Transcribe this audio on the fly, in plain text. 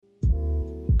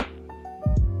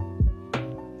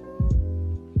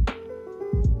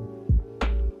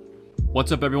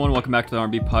What's up, everyone? Welcome back to the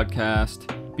R&B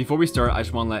podcast. Before we start, I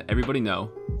just want to let everybody know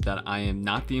that I am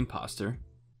not the imposter.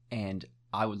 And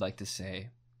I would like to say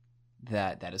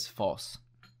that that is false,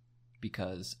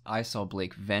 because I saw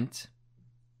Blake vent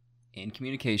in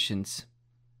communications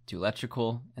to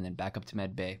electrical and then back up to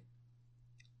med bay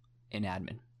in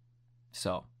admin.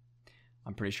 So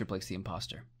I'm pretty sure Blake's the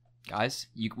imposter. Guys,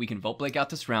 we can vote Blake out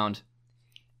this round,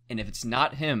 and if it's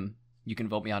not him, you can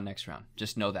vote me out next round.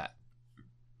 Just know that.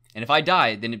 And if I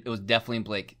die, then it was definitely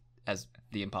Blake as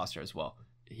the imposter as well.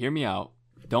 Hear me out.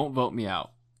 Don't vote me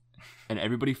out. And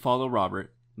everybody follow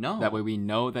Robert. No. That way we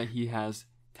know that he has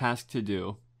tasks to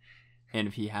do. And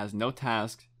if he has no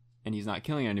tasks and he's not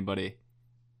killing anybody,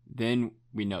 then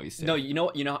we know he's safe. No, you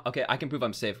know. Okay, I can prove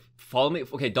I'm safe. Follow me.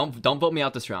 Okay, don't vote me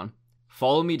out this round.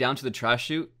 Follow me down to the trash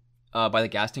chute by the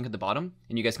gas tank at the bottom,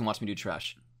 and you guys can watch me do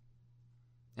trash.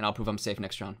 And I'll prove I'm safe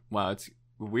next round. Wow, it's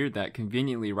weird that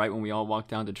conveniently right when we all walk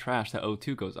down to trash, that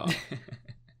O2 goes off.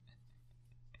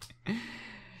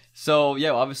 So, yeah,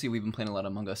 obviously we've been playing a lot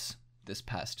of Among Us this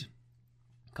past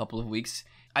couple of weeks.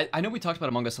 I know we talked about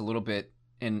Among Us a little bit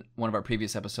in one of our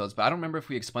previous episodes, but I don't remember if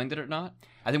we explained it or not.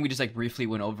 I think we just briefly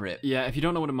went over it. Yeah, if you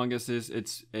don't know what Among Us is,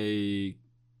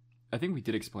 I think we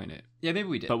did explain it. Yeah, maybe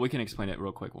we did. But we can explain it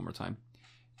real quick one more time.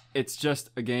 It's just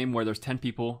a game where there's 10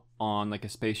 people on a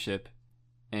spaceship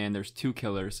and there's 2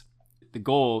 killers. The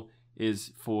goal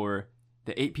is for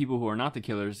the 8 people who are not the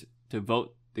killers to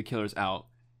vote the killers out,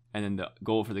 and then the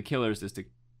goal for the killers is to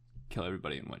kill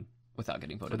everybody and win without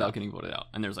getting voted out.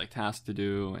 And there's tasks to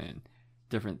do and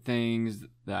different things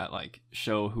that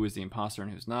show who is the imposter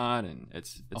and who's not, and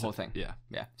it's a whole thing.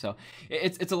 Yeah. So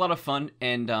it's a lot of fun,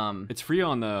 and it's free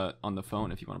on the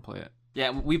phone if you want to play it.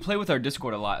 Yeah, we play with our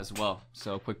Discord a lot as well.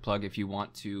 So quick plug if you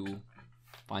want to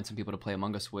find some people to play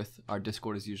Among Us with. Our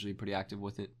Discord is usually pretty active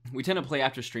with it. We tend to play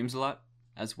after streams a lot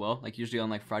as well, usually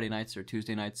on Friday nights or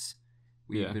Tuesday nights.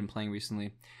 We've been playing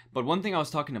recently. But one thing I was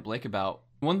talking to Blake about,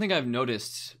 one thing I've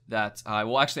noticed that, I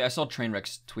saw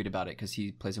Trainwreck's tweet about it because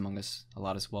he plays Among Us a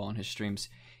lot as well on his streams.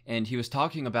 And he was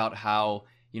talking about how,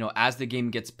 as the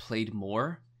game gets played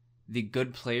more, the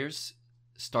good players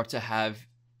start to have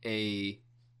a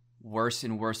worse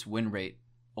and worse win rate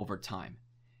over time.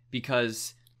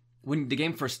 Because when the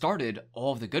game first started,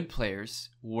 all of the good players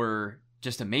were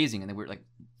just amazing, and they were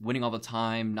winning all the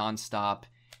time, nonstop,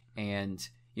 and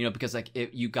because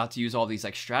you got to use all these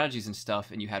strategies and stuff,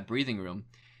 and you had breathing room.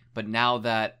 But now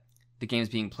that the game's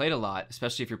being played a lot,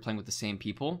 especially if you're playing with the same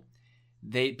people,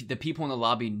 the people in the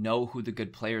lobby know who the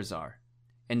good players are,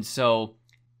 and so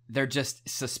they're just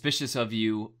suspicious of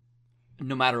you,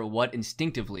 no matter what,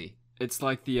 instinctively. It's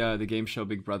like the game show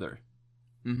Big Brother.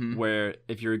 Mm-hmm. Where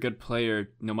if you're a good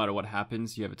player, no matter what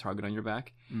happens, you have a target on your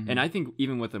back. Mm-hmm. And I think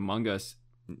even with Among Us,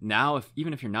 now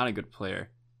even if you're not a good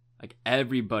player,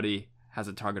 everybody has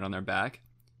a target on their back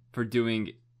for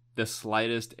doing the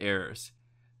slightest errors.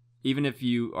 Even if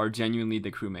you are genuinely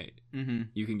the crewmate, mm-hmm.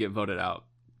 you can get voted out.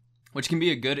 Which can be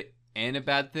a good and a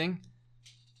bad thing.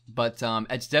 But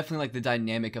it's definitely the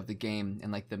dynamic of the game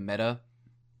and the meta.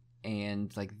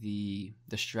 And the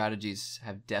strategies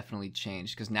have definitely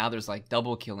changed, because now there's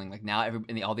double killing. Now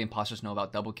all the imposters know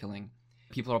about double killing.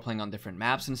 People are playing on different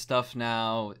maps and stuff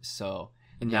now. So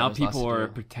now people are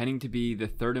pretending to be the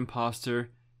third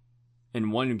imposter in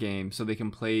one game so they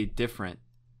can play different.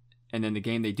 And then the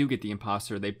game they do get the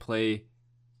imposter, they play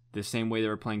the same way they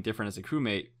were playing different as a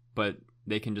crewmate, but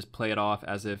they can just play it off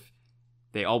as if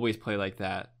they always play like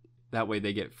that. That way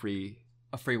they get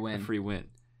a free win.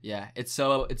 Yeah, it's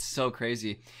so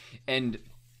crazy. And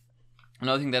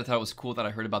another thing that I thought was cool that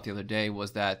I heard about the other day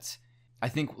was that I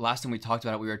think last time we talked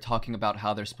about it, we were talking about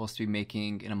how they're supposed to be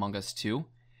making an Among Us 2.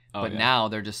 But now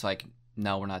they're just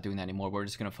no, we're not doing that anymore. We're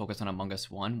just going to focus on Among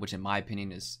Us 1, which in my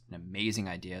opinion is an amazing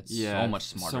idea. It's so much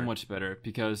smarter. So much better,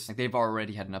 because they've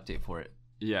already had an update for it.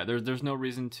 Yeah, there's no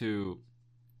reason to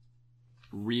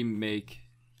remake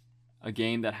a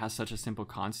game that has such a simple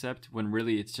concept when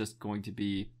really it's just going to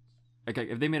be...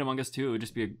 if they made Among Us 2, it would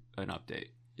just be an update.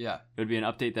 Yeah. It would be an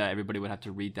update that everybody would have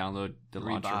to re-download the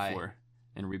launcher for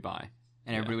and rebuy.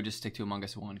 And everybody would just stick to Among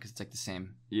Us 1 because it's the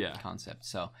same concept.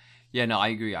 So, yeah, no, I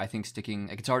agree. I think sticking...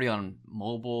 it's already on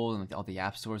mobile and all the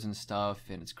app stores and stuff,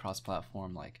 and it's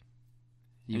cross-platform.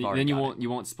 You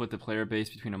won't split the player base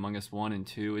between Among Us 1 and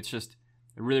 2. It's just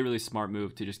a really, really smart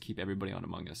move to just keep everybody on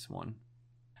Among Us 1.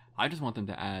 I just want them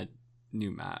to add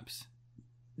new maps.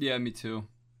 Yeah, me too.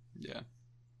 Yeah.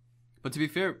 But to be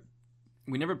fair,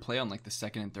 we never play on the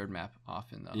second and third map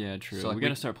often, though. Yeah, true. So we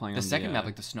gotta start playing the on second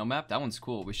map, the snow map. That one's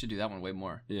cool. We should do that one way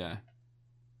more. Yeah.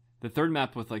 The third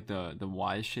map with the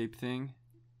Y shape thing,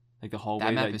 the hallway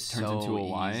that map that is turns so into a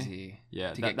Y. Easy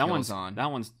Yeah, to get that kills one's on.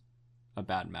 That one's a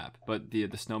bad map, but the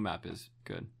snow map is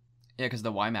good. Yeah, because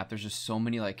the Y map, there's just so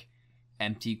many like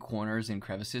empty corners and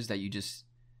crevices that you just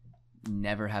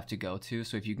never have to go to.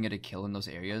 So if you can get a kill in those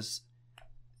areas,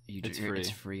 it's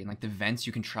free. And like the vents,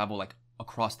 you can travel like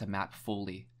across the map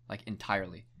fully, like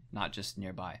entirely, not just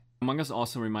nearby. Among Us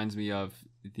also reminds me of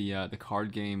the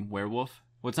card game Werewolf.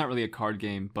 Well, it's not really a card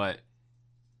game, but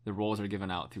the roles are given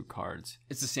out through cards.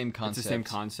 It's the same concept. It's the same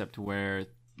concept where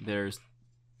there's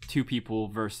 2 people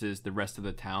versus the rest of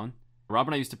the town. Rob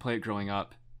and I used to play it growing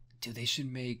up. Dude, they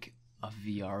should make a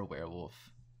VR Werewolf.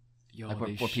 Yo, like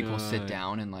where people sit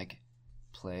down and like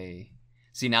play.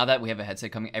 See, now that we have a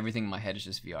headset coming, everything in my head is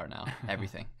just VR now.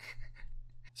 Everything.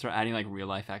 Start adding like real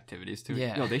life activities to it.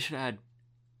 Yeah. Yo, they should add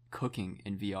cooking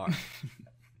in VR.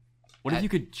 What if you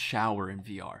could shower in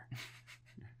VR?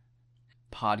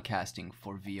 Podcasting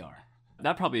for VR.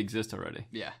 That probably exists already.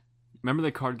 Yeah. Remember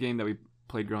the card game that we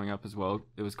played growing up as well?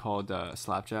 It was called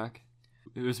Slapjack.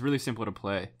 It was really simple to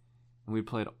play, and we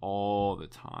played all the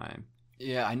time.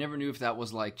 Yeah, I never knew if that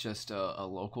was like just a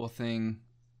local thing,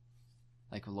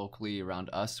 like locally around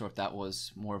us, or if that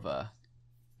was more of a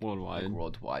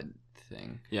worldwide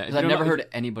thing. Yeah, because I've never heard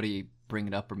anybody bring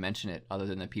it up or mention it other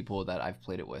than the people that I've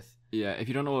played it with. Yeah, if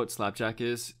you don't know what Slapjack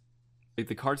is, like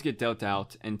the cards get dealt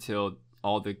out until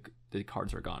all the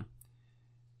cards are gone.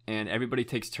 And everybody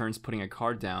takes turns putting a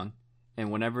card down,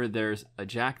 and whenever there's a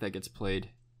jack that gets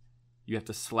played, you have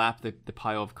to slap the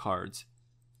pile of cards,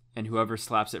 and whoever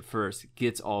slaps it first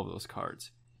gets all of those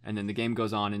cards. And then the game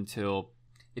goes on until...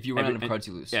 If you run out of cards,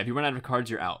 you lose. Yeah, if you run out of cards,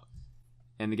 you're out.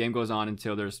 And the game goes on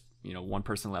until there's, one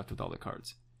person left with all the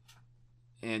cards.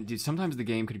 And dude, sometimes the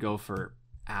game could go for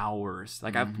hours.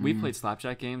 Like we played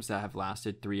Slapjack games that have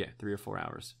lasted 3 or 4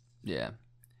 hours. Yeah.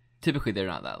 Typically they're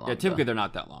not that long. Yeah, typically they're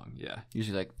not that long. Yeah.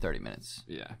 Usually like 30 minutes.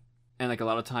 Yeah. And like a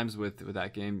lot of times with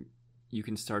that game, you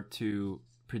can start to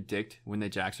predict when the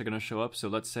jacks are going to show up. So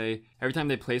let's say every time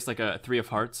they place like a 3 of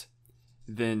hearts,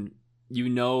 then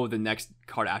the next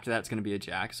card after that's going to be a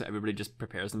jack. So everybody just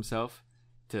prepares themselves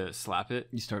to slap it.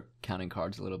 You start counting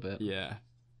cards a little bit. Yeah.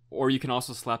 Or you can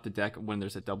also slap the deck when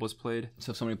there's a doubles played.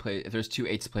 So if there's 2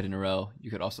 8s played in a row, you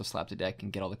could also slap the deck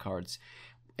and get all the cards.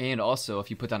 And also, if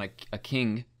you put down a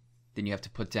king, then you have to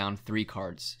put down 3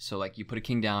 cards. So like you put a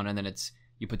king down, and then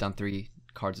you put down 3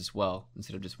 cards as well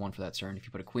instead of just 1 for that turn. If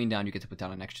you put a queen down, you get to put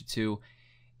down an extra 2,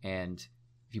 and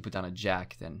if you put down a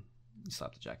jack, then you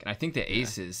slap the jack. And I think the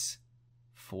ace is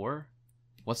 4.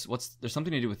 There's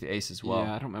something to do with the ace as well.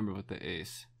 Yeah, I don't remember with the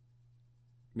ace.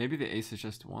 Maybe the ace is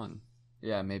just 1.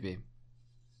 Yeah, maybe.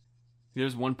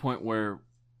 There's one point where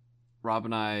Rob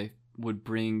and I would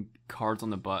bring cards on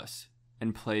the bus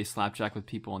and play Slapjack with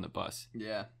people on the bus.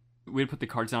 Yeah. We'd put the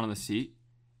cards down on the seat,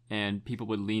 and people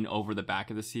would lean over the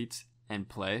back of the seats and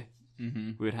play.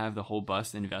 Mm-hmm. We would have the whole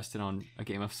bus invested on a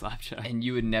game of Slapjack. And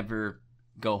you would never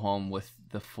go home with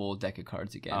the full deck of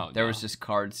cards again. Oh, there was just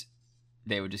cards,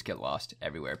 they would just get lost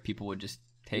everywhere. People would just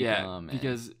take them.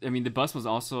 Because, the bus was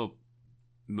also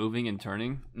moving and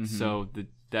turning, so the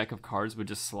deck of cards would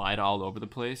just slide all over the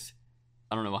place.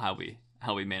 I don't know how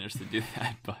we managed to do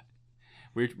that, but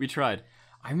we tried.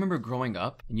 I remember growing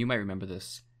up, and you might remember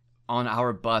this, on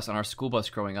our school bus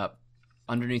growing up,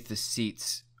 underneath the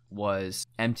seats was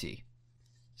empty.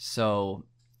 So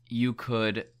you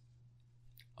could,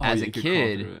 as a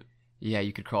kid,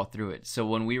 you could crawl through it. So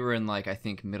when we were in I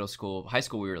think middle school, high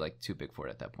school, we were too big for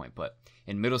it at that point. But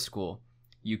in middle school,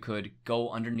 you could go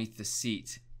underneath the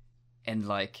seat and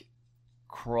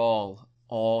crawl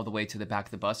all the way to the back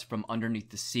of the bus from underneath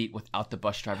the seat without the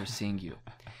bus driver seeing you.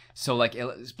 So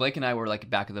Blake and I were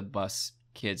back of the bus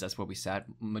kids. That's where we sat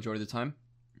majority of the time.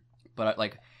 But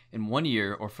in one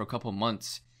year or for a couple of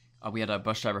months, we had a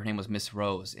bus driver. Her name was Miss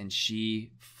Rose, and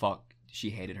she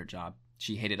hated her job.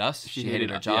 She hated us. She hated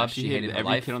her job. Yeah, she hated her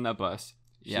every life. kid on that bus.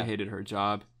 She hated her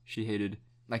job. She hated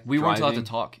we weren't allowed to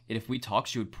talk. And if we talked,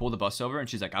 she would pull the bus over, and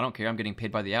she's like, "I don't care. I'm getting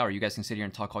paid by the hour. You guys can sit here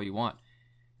and talk all you want."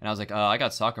 And I was like, "I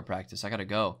got soccer practice. I gotta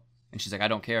go." And she's like, "I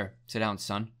don't care. Sit down,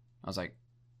 son." I was like,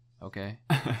 "Okay."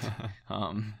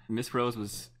 Miss Rose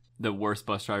was the worst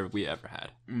bus driver we ever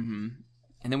had. Mm-hmm.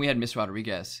 And then we had Miss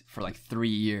Rodriguez for 3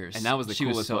 years, and that was the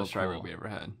coolest bus driver we ever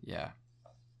had. Yeah,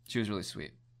 she was really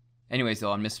sweet. Anyways,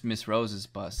 though, on Miss Rose's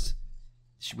bus,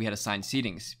 we had assigned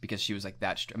seatings because she was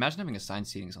that. Imagine having assigned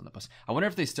seatings on the bus. I wonder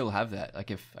if they still have that.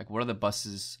 What are the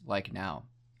buses like now?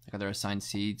 Are there assigned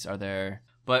seats? Are there?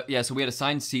 But yeah, so we had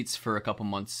assigned seats for a couple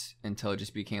months until it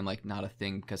just became not a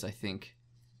thing because I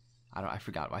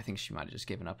forgot. I think she might have just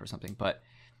given up or something. But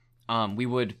we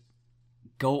would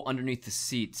go underneath the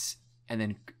seats and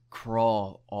then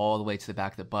crawl all the way to the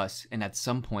back of the bus. And at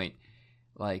some point,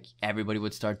 everybody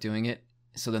would start doing it.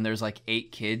 So then there's like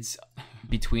 8 kids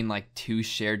between like 2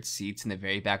 shared seats in the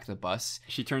very back of the bus.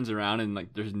 She turns around and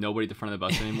like there's nobody at the front of the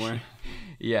bus anymore.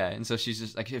 Yeah, and so she's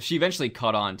just like, if she eventually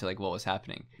caught on to like what was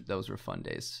happening. Those were fun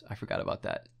days. I forgot about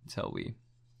that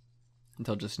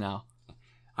until just now.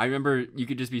 I remember you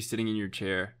could just be sitting in your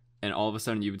chair and all of a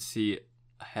sudden you would see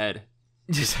a head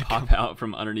just pop out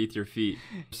from underneath your feet.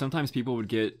 Sometimes people would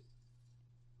get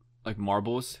like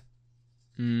marbles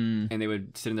and they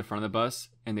would sit in the front of the bus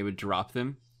and they would drop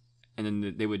them and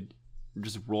then they would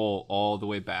just roll all the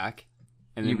way back.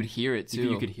 And then you would hear it too.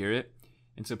 You could hear it.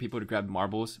 And so people would grab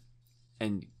marbles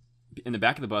and in the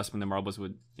back of the bus when the marbles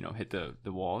would, hit the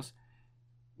walls,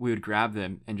 we would grab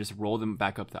them and just roll them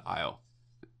back up the aisle.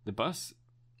 The bus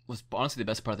was honestly the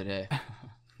best part of the day.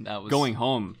 That was going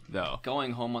home though.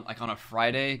 Going home on a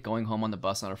Friday, going home on the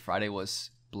bus on a Friday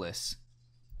was bliss.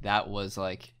 That was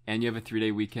like, and you have a 3-day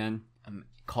weekend.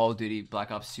 Call of Duty, Black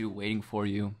Ops 2 waiting for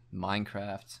you,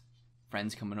 Minecraft,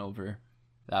 friends coming over.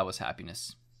 That was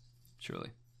happiness, truly.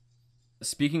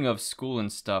 Speaking of school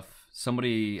and stuff,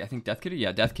 somebody, I think Death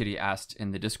Kitty asked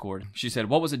in the Discord. She said,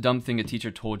 "What was a dumb thing a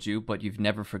teacher told you but you've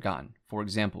never forgotten? For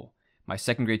example, my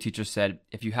 2nd grade teacher said,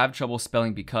 if you have trouble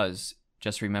spelling because,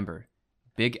 just remember,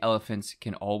 big elephants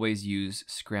can always use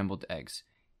scrambled eggs.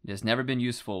 It has never been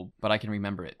useful, but I can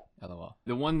remember it. LOL."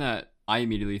 The one that I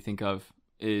immediately think of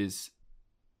is,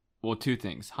 well, 2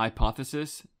 things: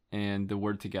 hypothesis and the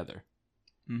word together.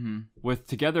 Mm-hmm. With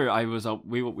together,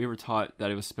 we were taught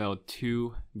that it was spelled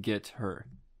to get her,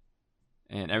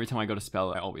 and every time I go to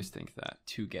spell it, I always think that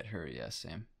to get her. Yes,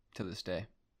 same to this day.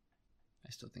 I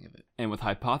still think of it. And with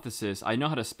hypothesis, I know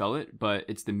how to spell it, but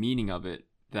it's the meaning of it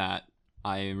that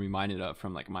I am reminded of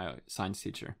from like my science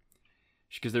teacher,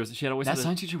 because she had always that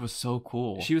science teacher was so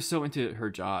cool. She was so into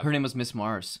her job. Her name was Miss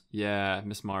Mars. Yeah,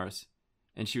 Miss Mars,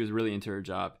 and she was really into her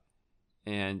job.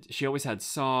 And she always had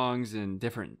songs and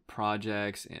different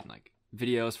projects and like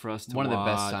videos for us to watch. One of the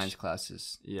best science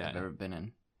classes I've ever been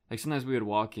in. Like sometimes we would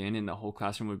walk in and the whole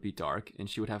classroom would be dark and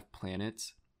she would have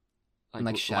planets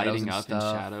like shadows lighting and up stuff.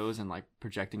 And shadows and like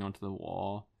projecting onto the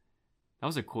wall. That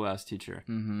was a cool ass teacher.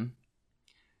 Mm-hmm.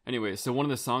 Anyway, so one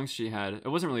of the songs she had, it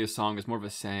wasn't really a song, it was more of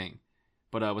a saying,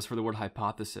 but it was for the word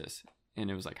hypothesis. And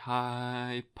it was like,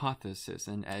 hypothesis,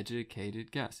 an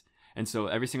educated guess. And so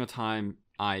every single time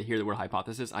I hear the word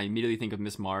hypothesis, I immediately think of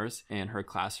Miss Mars and her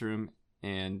classroom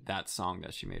and that song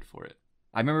that she made for it.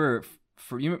 I remember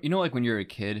for like when you're a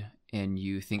kid and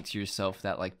you think to yourself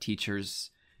that like teachers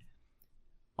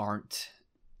aren't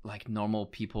like normal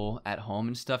people at home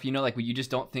and stuff. Like you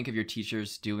just don't think of your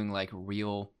teachers doing like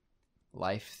real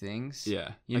life things.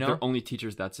 Yeah. They're only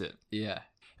teachers, that's it. Yeah.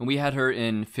 And we had her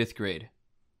in 5th grade.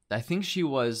 I think she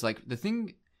was like, the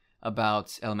thing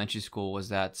about elementary school was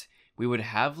that we would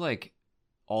have like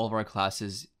all of our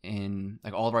classes in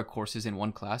like all of our courses in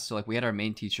one class. So like we had our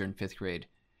main teacher in 5th grade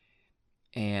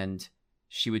and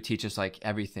she would teach us like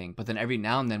everything. But then every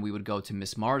now and then we would go to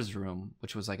Miss Mars' room,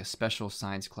 which was like a special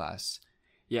science class.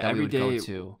 Yeah, every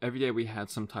day we had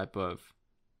some type of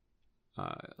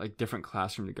like different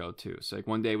classroom to go to. So like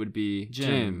one day would be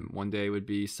gym, one day would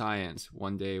be science,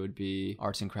 one day would be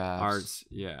arts and crafts. Arts,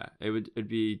 yeah. It'd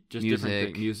be just music. Different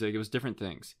things. Music. It was different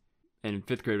things. And in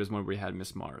 5th grade was when we had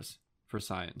Miss Mars for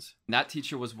science. And that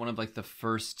teacher was one of like the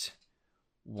first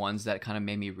ones that kind of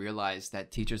made me realize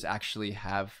that teachers actually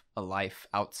have a life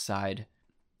outside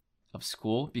of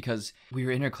school, because we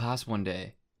were in her class one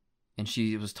day and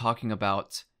she was talking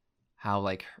about how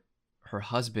like her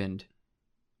husband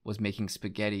was making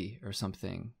spaghetti or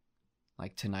something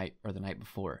like tonight or the night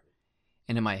before.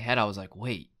 And in my head, I was like,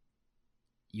 wait,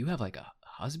 you have like a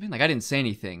husband? Like I didn't say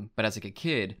anything, but as like a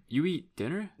kid. You eat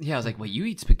dinner? Yeah, I was like, wait, you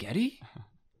eat spaghetti?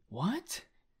 What?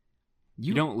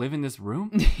 You don't live in this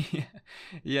room?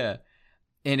 Yeah.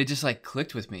 And it just like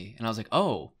clicked with me. And I was like,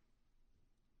 oh,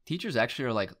 teachers actually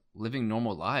are like living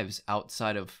normal lives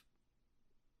outside of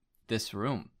this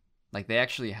room. Like they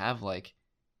actually have like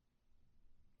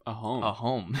a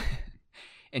home.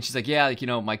 And she's like, yeah, like,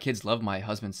 my kids love my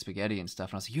husband's spaghetti and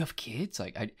stuff. And I was like, you have kids?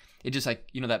 Like, it just like,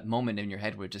 that moment in your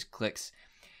head where it just clicks.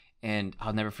 And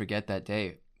I'll never forget that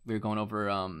day. We were going over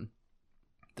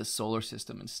the solar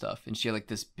system and stuff. And she had like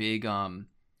this big,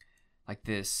 like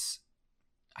this,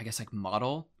 I guess like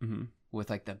model with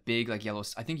like the big like yellow.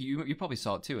 I think you probably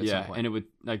saw it too at some point. And it would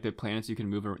like the planets you can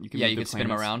move. You could spin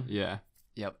them around. Yeah.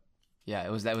 Yep. Yeah.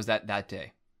 It was that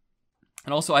day.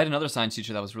 And also I had another science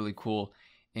teacher that was really cool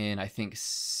in I think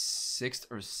 6th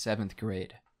or 7th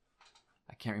grade.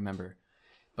 I can't remember,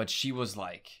 but she was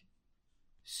like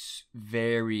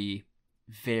very,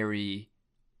 very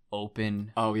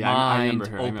open. Oh yeah, mind, I remember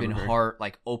her. Open heart,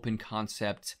 like open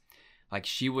concept. Like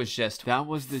she was just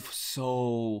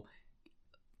so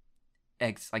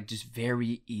like just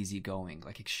very easygoing,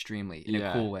 like extremely in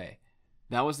a cool way.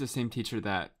 That was the same teacher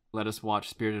that let us watch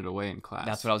Spirited Away in class.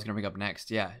 That's what I was gonna bring up next.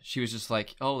 Yeah, she was just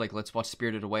like, oh, like let's watch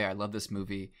Spirited Away. I love this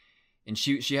movie, and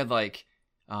she had like,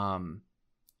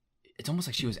 it's almost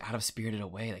like she was out of Spirited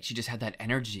Away. Like she just had that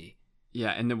energy.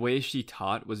 Yeah, and the way she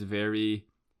taught was very.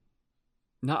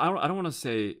 No, I don't want to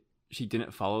say she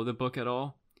didn't follow the book at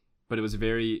all, but it was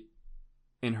very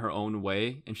in her own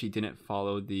way, and she didn't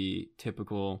follow the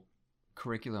typical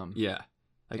curriculum. Yeah,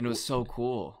 like, and it was so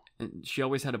cool. And she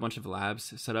always had a bunch of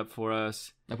labs set up for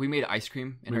us. Like we made ice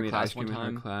cream in her class one time.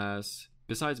 In her class.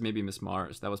 Besides maybe Miss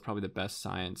Mars, that was probably the best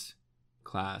science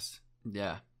class.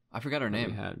 Yeah, I forgot her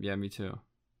name. We had. Yeah, me too.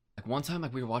 Like one time,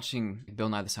 like we were watching Bill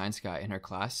Nye the Science Guy in her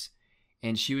class,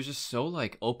 and she was just so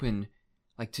like open,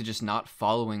 like to just not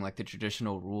following like the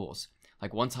traditional rules.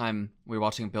 Like one time we were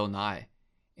watching Bill Nye,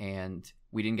 and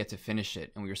we didn't get to finish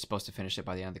it, and we were supposed to finish it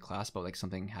by the end of the class, but like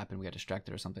something happened, we got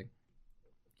distracted or something,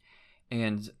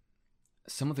 and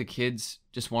some of the kids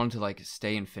just wanted to like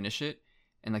stay and finish it,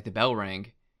 and like the bell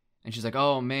rang, and she's like,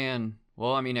 oh man,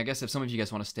 well, I mean, I guess if some of you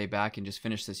guys want to stay back and just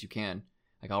finish this, you can.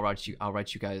 Like I'll write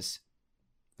you guys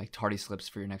like tardy slips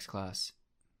for your next class.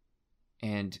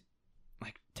 And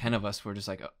like 10 of us were just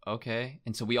like, okay.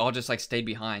 And so we all just like stayed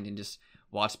behind and just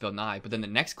watched Bill Nye. But then the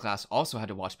next class also had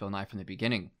to watch Bill Nye from the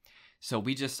beginning. So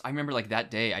I remember like that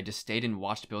day I just stayed and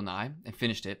watched Bill Nye and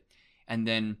finished it. And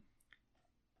then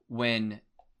when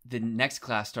the next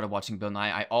class started watching Bill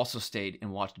Nye, I also stayed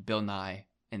and watched Bill Nye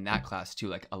in that class too,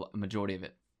 like a majority of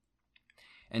it.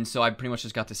 And so I pretty much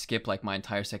just got to skip like my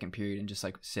entire second period and just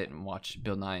like sit and watch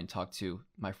Bill Nye and talk to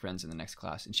my friends in the next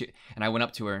class. And I went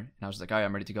up to her and I was like, all right,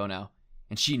 I'm ready to go now.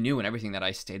 And she knew and everything that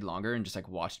I stayed longer and just like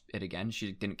watched it again.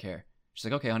 She didn't care. She's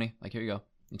like, okay, honey, like here you go.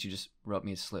 And she just wrote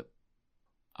me a slip.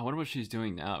 I wonder what she's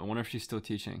doing now. I wonder if she's still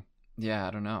teaching. Yeah,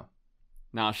 I don't know.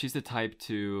 Now she's the type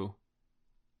to,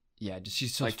 yeah, just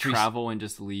she's so like travel and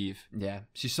just leave. Yeah,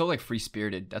 she's so like free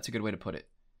spirited. That's a good way to put it.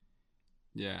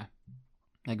 Yeah,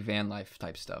 like van life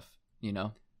type stuff, you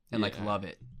know, and like love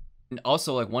it. And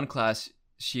also like one class,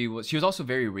 she was also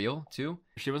very real too.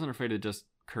 She wasn't afraid to just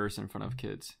curse in front of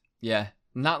kids. Yeah,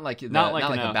 not like a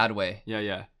bad way.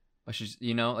 Yeah. But she's,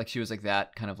 you know, like she was like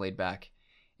that kind of laid back.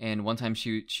 And one time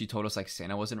she told us like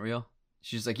Santa wasn't real.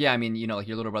 She's like, yeah, I mean, you know, like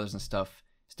your little brothers and stuff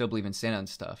still believe in Santa and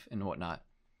stuff and whatnot.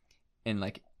 And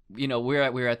like, you know,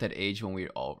 we're at that age when we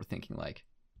all were thinking like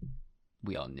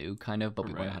we all knew kind of, but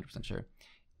we weren't 100% sure.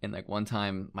 And like one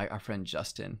time our friend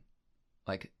Justin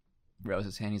like rose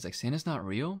his hand. He's like, Santa's not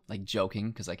real, like joking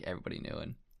because like everybody knew,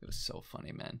 and it was so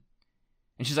funny, man.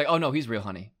 And she's like, oh no, he's real,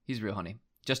 honey. He's real, honey.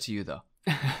 Just to you though.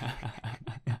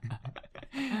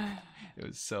 It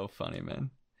was so funny, man.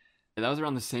 And that was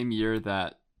around the same year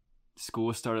that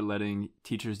school started letting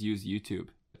teachers use YouTube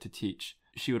to teach.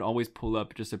 She would always pull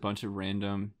up just a bunch of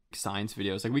random science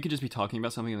videos. Like we could just be talking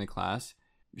about something in the class.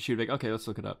 She would be like, okay, let's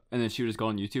look it up. And then she would just go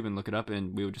on YouTube and look it up,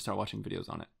 and we would just start watching videos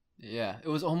on it. Yeah, it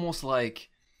was almost like,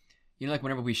 you know, like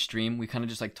whenever we stream, we kind of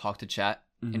just like talk to chat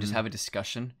and just have a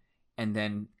discussion. And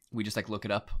then we just like look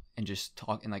it up and just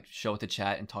talk and like show it to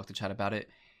chat and talk to chat about it.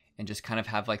 And just kind of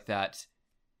have like that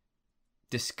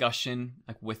discussion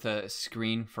like with a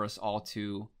screen for us all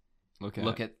to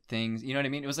look at things. You know what I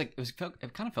mean? It was like, it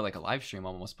kind of felt like a live stream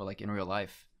almost, but like in real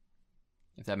life,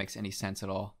 if that makes any sense at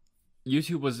all.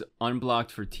 YouTube was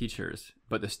unblocked for teachers,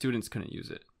 but the students couldn't use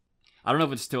it. I don't know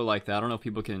if it's still like that. I don't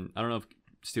know if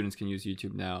students can use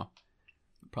YouTube now.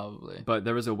 Probably. But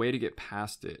there was a way to get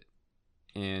past it,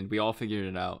 and we all figured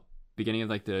it out. Beginning of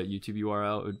like the YouTube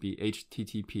URL, it would be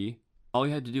HTTP. All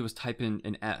you had to do was type in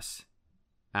an S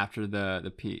after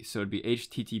the P. So it'd be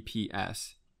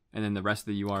HTTPS, and then the rest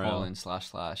of the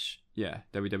URL. / Yeah,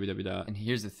 www. And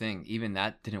here's the thing, even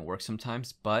that didn't work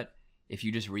sometimes, but if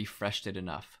you just refreshed it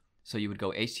enough. So you would go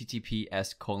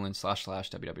https :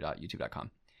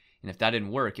 www.youtube.com. And if that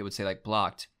didn't work, it would say like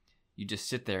blocked. You just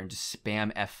sit there and just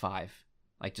spam F5,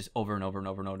 like just over and over and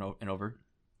over and over and over,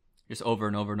 just over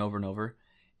and over and over and over.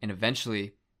 And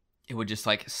eventually it would just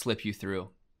like slip you through,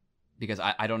 because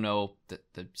I don't know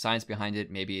the science behind it.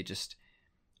 Maybe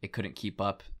it couldn't keep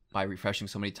up by refreshing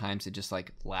so many times. It just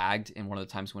like lagged. And one of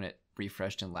the times when it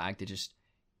refreshed and lagged, it just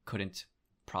couldn't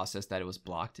process that it was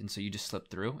blocked, and so you just slip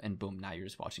through and boom, now you're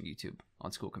just watching YouTube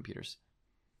on school computers.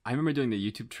 I remember doing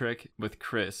the YouTube trick with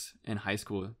Chris in high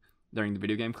school during the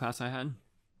video game class I had,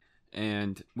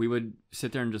 and we would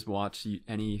sit there and just watch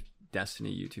any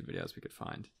Destiny YouTube videos we could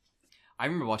find. I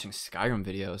remember watching Skyrim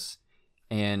videos,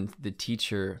 and the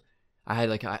teacher I had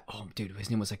like his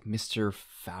name was like Mr.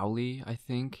 Fowley, I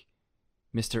think.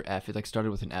 Mr. F. It like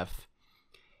started with an F.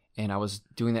 And I was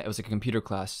doing that. It was like a computer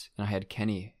class, and I had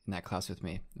Kenny in that class with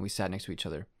me. And we sat next to each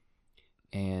other.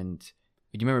 And do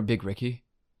you remember Big Ricky?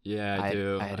 Yeah, I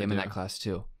do. I had him in that class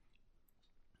too.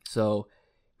 So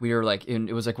we were like,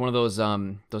 it was like one of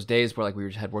those days where like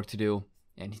we had work to do.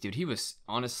 And dude, he was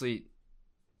honestly,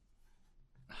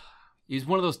 he was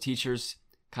one of those teachers,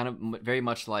 kind of very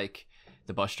much like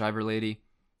the bus driver lady,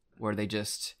 where they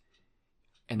just,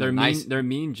 and they're nice, mean. They're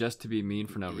mean just to be mean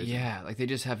for no reason. Yeah, like they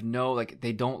just have no, like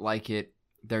they don't like it.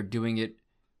 They're doing it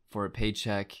for a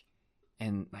paycheck,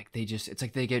 and like they just, it's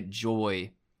like they get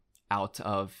joy out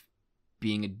of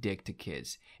being a dick to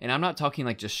kids. And I'm not talking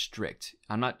like just strict.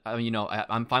 I'm not,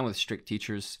 I'm fine with strict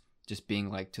teachers just being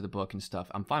like to the book and stuff.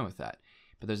 I'm fine with that.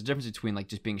 But there's a difference between like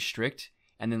just being strict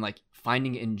and then like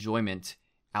finding enjoyment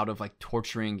out of like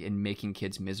torturing and making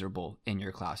kids miserable in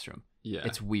your classroom. Yeah.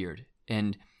 It's weird.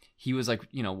 And he was like,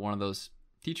 one of those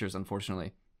teachers,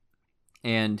 unfortunately.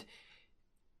 And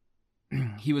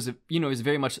he was, he was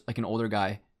very much like an older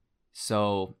guy.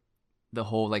 So the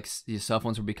whole like these cell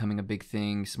phones were becoming a big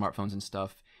thing, smartphones and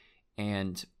stuff.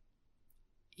 And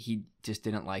he just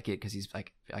didn't like it because he's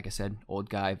like I said, old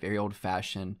guy, very old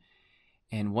fashioned.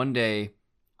 And one day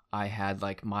I had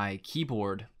like my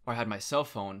keyboard, or I had my cell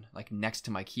phone like next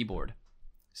to my keyboard.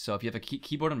 So if you have a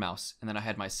keyboard and mouse, and then I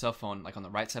had my cell phone like on the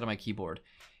right side of my keyboard,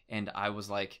 and I was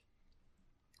like,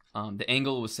 the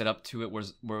angle was set up to it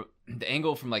was where the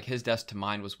angle from like his desk to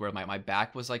mine was where my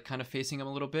back was like kind of facing him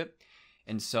a little bit.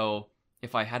 And so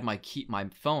if I had my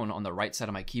phone on the right side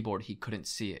of my keyboard, he couldn't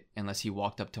see it unless he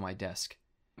walked up to my desk.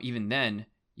 Even then,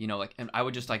 like, and I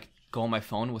would just like go on my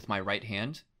phone with my right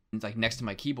hand, and like next to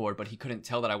my keyboard, but he couldn't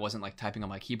tell that I wasn't like typing on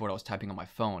my keyboard. I was typing on my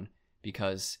phone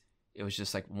because it was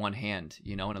just like one hand,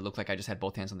 and it looked like I just had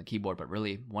both hands on the keyboard, but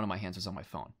really one of my hands was on my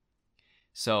phone.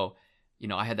 So,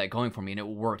 I had that going for me, and it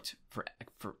worked for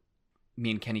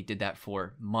me. And Kenny did that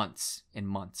for months and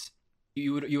months.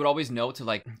 You would always know to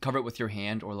like cover it with your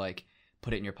hand, or like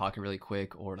put it in your pocket really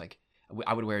quick, or like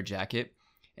I would wear a jacket,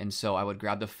 and so I would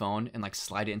grab the phone and like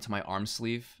slide it into my arm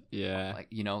sleeve. Yeah. Like,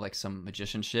 like some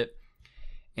magician shit.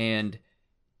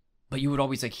 But you would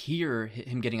always like hear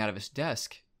him getting out of his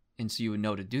desk, and so you would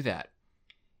know to do that.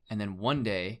 And then one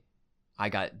day I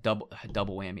got double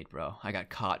whammied, bro. I got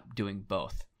caught doing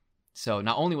both. So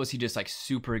not only was he just like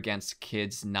super against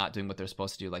kids not doing what they're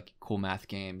supposed to do, like cool math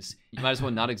games, you might as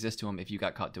well not exist to him if you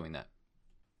got caught doing that.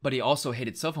 But he also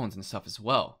hated cell phones and stuff as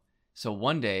well. So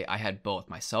one day I had both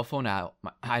my cell phone out,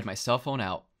 I had my cell phone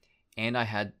out, and I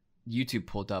had YouTube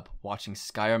pulled up watching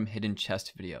Skyrim hidden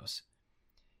chest videos.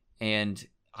 And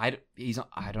I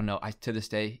don't know. To this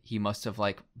day, he must have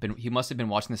been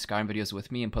watching the Skyrim videos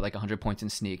with me and put like 100 points in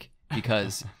sneak,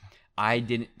 because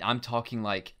I'm talking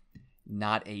like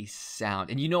not a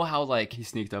sound. And you know how like he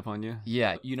sneaked up on you?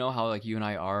 Yeah. You know how like you and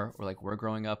I are, or like we're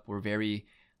growing up, we're very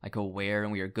like aware,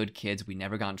 and we are good kids. We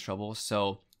never got in trouble.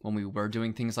 So when we were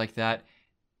doing things like that,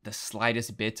 the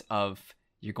slightest bit of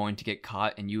you're going to get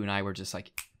caught, and you and I were just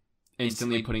like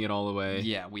instantly putting it all away.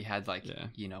 Yeah. We had like,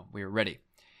 we were ready.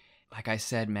 Like I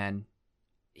said, man,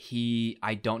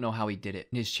 I don't know how he did it.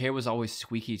 His chair was always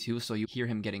squeaky too, so you hear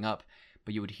him getting up,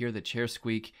 but you would hear the chair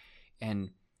squeak, and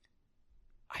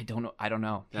I don't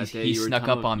know. He snuck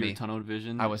up on me. Tunneled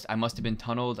vision. I must have been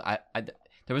tunneled.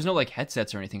 There was no like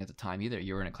headsets or anything at the time either.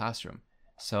 You were in a classroom,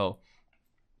 so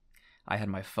I had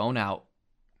my phone out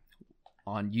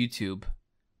on YouTube,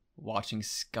 watching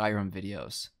Skyrim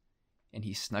videos, and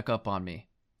he snuck up on me,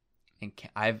 and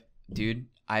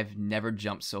I've never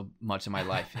jumped so much in my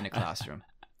life in a classroom.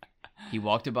 He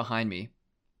walked up behind me,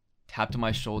 tapped on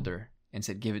my shoulder, and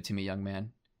said, "Give it to me, young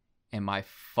man." And my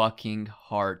fucking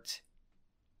heart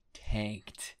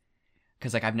tanked.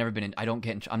 Because like I've never been in,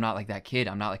 I'm not like that kid.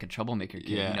 I'm not like a troublemaker kid.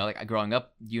 Yeah. Like growing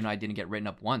up, you and I didn't get written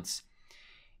up once.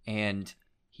 And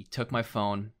he took my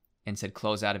phone and said,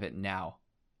 "Close out of it now."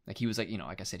 Like he was like,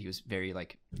 like I said, he was very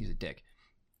like, he's a dick.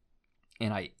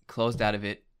 And I closed out of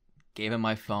it, gave him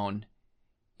my phone,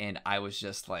 and I was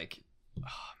just like,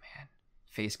 oh man,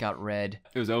 face got red.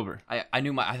 It was over. I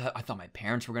knew I thought my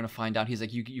parents were gonna find out. He's like,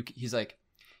 he's like,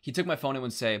 he took my phone and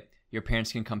would say, "Your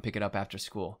parents can come pick it up after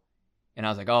school." And I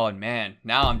was like, oh man,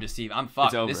 now I'm deceived. I'm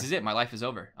fucked. This is it. My life is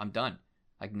over. I'm done.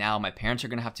 Like now my parents are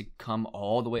gonna have to come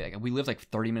all the way. Like, we lived like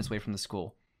 30 minutes away from the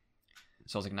school.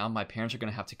 So I was like, now my parents are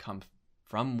gonna have to come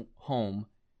from home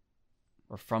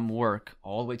or from work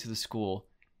all the way to the school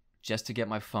just to get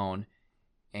my phone.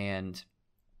 And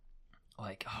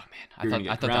like, oh man,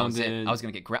 I thought that was it. I was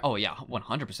gonna get oh yeah,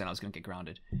 100%. I was gonna get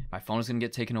grounded. My phone was gonna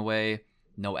get taken away.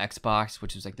 No Xbox,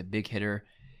 which was like the big hitter.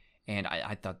 And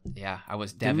I thought, yeah, I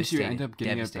was devastated. Didn't you end up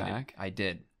getting it back? I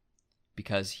did,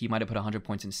 because he might have put 100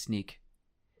 points in sneak,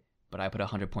 but I put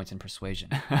 100 points in persuasion.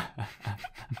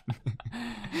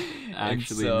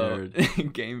 Actually,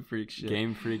 nerd. Game freak shit.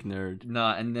 Game freak nerd.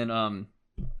 Nah, and then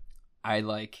I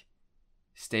like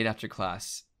stayed after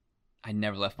class. I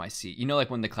never left my seat. You know, like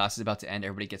when the class is about to end,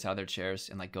 everybody gets out of their chairs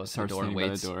and like goes to the door and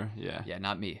waits. By the door. Yeah. Yeah,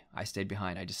 not me. I stayed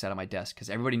behind. I just sat at my desk because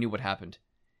everybody knew what happened,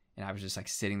 and I was just like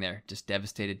sitting there, just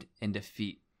devastated, in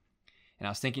defeat. And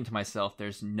I was thinking to myself,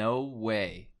 "There's no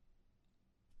way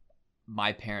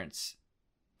my parents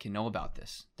can know about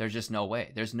this. There's just no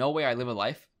way. There's no way I live a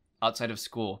life outside of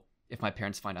school if my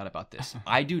parents find out about this.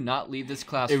 I do not leave this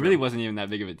classroom." It really wasn't even that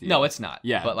big of a deal. No, it's not.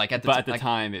 Yeah, but like at the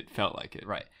time, it felt like it.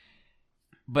 Right.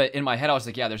 But in my head, I was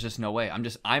like, yeah, there's just no way.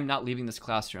 I'm not leaving this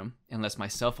classroom unless my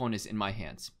cell phone is in my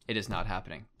hands. It is not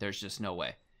happening. There's just no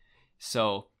way.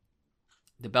 So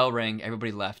the bell rang,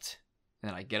 everybody left, and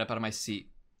then I get up out of my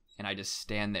seat and I just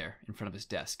stand there in front of his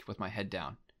desk with my head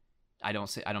down. I'm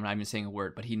not even saying a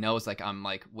word, but he knows like I'm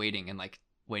like waiting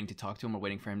to talk to him or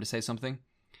waiting for him to say something.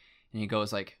 And he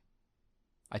goes like,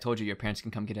 "I told you your parents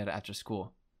can come get it after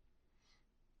school."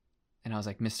 And I was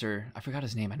like, I forgot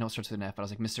his name. I know it starts with an F, but I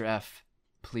was like, "Mr. F,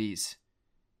 please,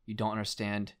 you don't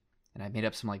understand." And I made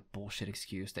up some like bullshit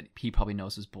excuse that he probably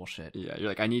knows is bullshit. Yeah, you're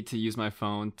like, "I need to use my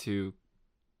phone to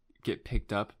get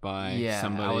picked up by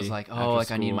somebody." I was like, "Oh, like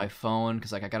school. I need my phone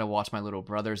because like I gotta watch my little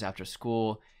brothers after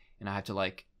school, and I have to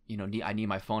like, you know, I need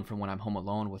my phone for when I'm home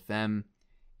alone with them."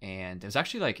 And it was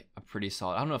actually like a pretty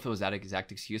solid. I don't know if it was that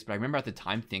exact excuse, but I remember at the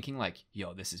time thinking like,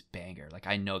 "Yo, this is banger. Like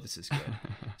I know this is good."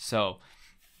 So,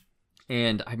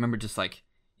 and I remember just like,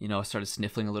 you know, I started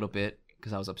sniffling a little bit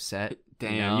because I was upset.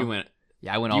 Damn, you know? you went.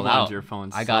 Yeah, I went all out. Your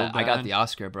phone. I got the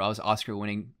Oscar, bro. I was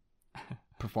Oscar-winning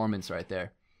performance right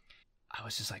there. I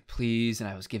was just like, please, and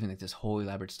I was giving like this whole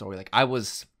elaborate story. Like I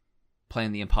was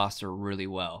playing the imposter really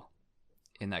well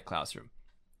in that classroom,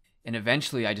 and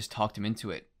eventually I just talked him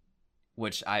into it,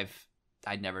 which I'd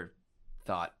never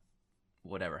thought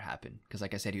would ever happen. Because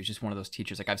like I said, he was just one of those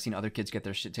teachers. Like I've seen other kids get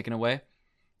their shit taken away,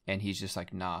 and he's just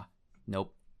like, nah,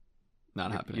 nope.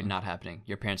 Not happening. You're not happening.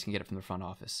 Your parents can get it from the front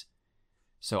office.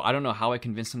 So I don't know how I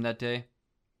convinced him that day,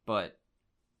 but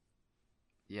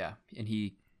yeah. And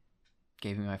he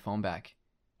gave me my phone back.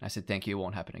 And I said, "Thank you. It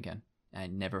won't happen again." And I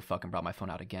never fucking brought my phone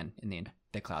out again in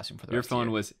the classroom for the rest of the year. Your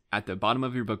phone was at the bottom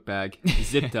of your book bag,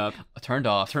 zipped up, turned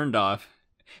off,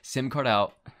 SIM card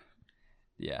out.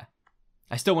 Yeah.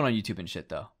 I still went on YouTube and shit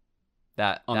though.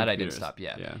 That I didn't stop.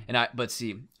 Yeah. And but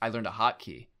see, I learned a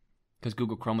hotkey because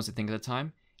Google Chrome was a thing at the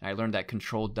time. I learned that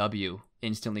Control W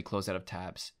instantly closed out of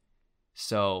tabs.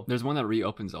 So there's one that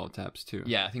reopens all tabs too.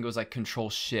 Yeah, I think it was like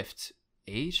Control Shift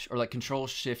H or like Control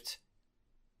Shift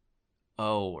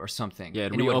O or something. Yeah,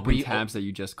 it reopened tabs that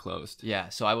you just closed. Yeah,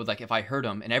 so I would like if I heard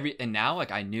him and now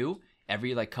like I knew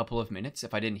every like couple of minutes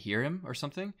if I didn't hear him or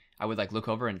something, I would like look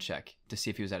over and check to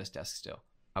see if he was at his desk still.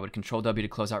 I would Control W to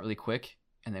close out really quick,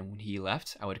 and then when he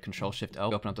left, I would Control Shift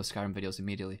O, open up those Skyrim videos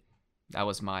immediately. That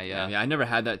was my yeah. I never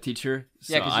had that teacher.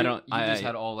 So yeah, because you just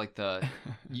had all like the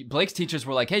Blake's teachers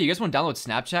were like, "Hey, you guys want to download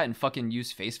Snapchat and fucking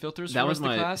use face filters?" That was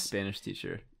my class? Spanish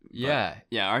teacher. Yeah,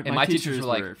 yeah. And my teachers were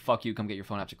like, "Fuck you, come get your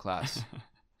phone after class."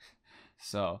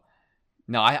 So,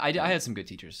 no, I had some good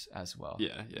teachers as well.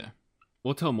 Yeah.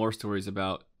 We'll tell more stories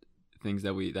about things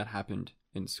that happened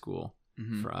in school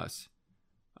for us.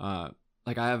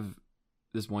 Like I have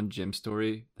this one gym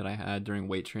story that I had during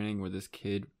weight training where this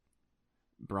kid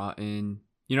brought in,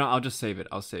 I'll just save it.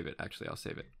 I'll save it.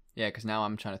 Yeah, because now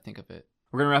I'm trying to think of it.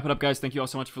 We're going to wrap it up, guys. Thank you all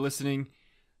so much for listening.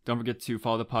 Don't forget to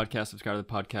follow the podcast, subscribe to the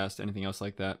podcast, anything else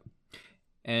like that.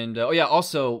 And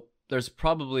also there's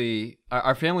probably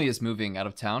our family is moving out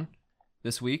of town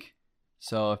this week.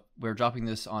 So we're dropping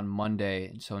this on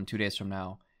Monday. So in 2 days from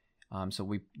now.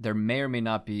 So there may or may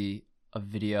not be a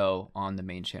video on the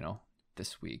main channel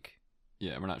this week.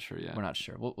 Yeah, we're not sure yet. We're not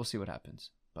sure. We'll see what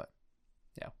happens. But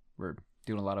yeah, we're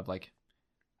doing a lot of like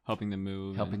helping them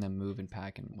move and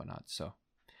pack and whatnot. So,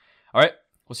 all right,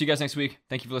 we'll see you guys next week.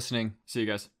 Thank you for listening. See you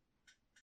guys.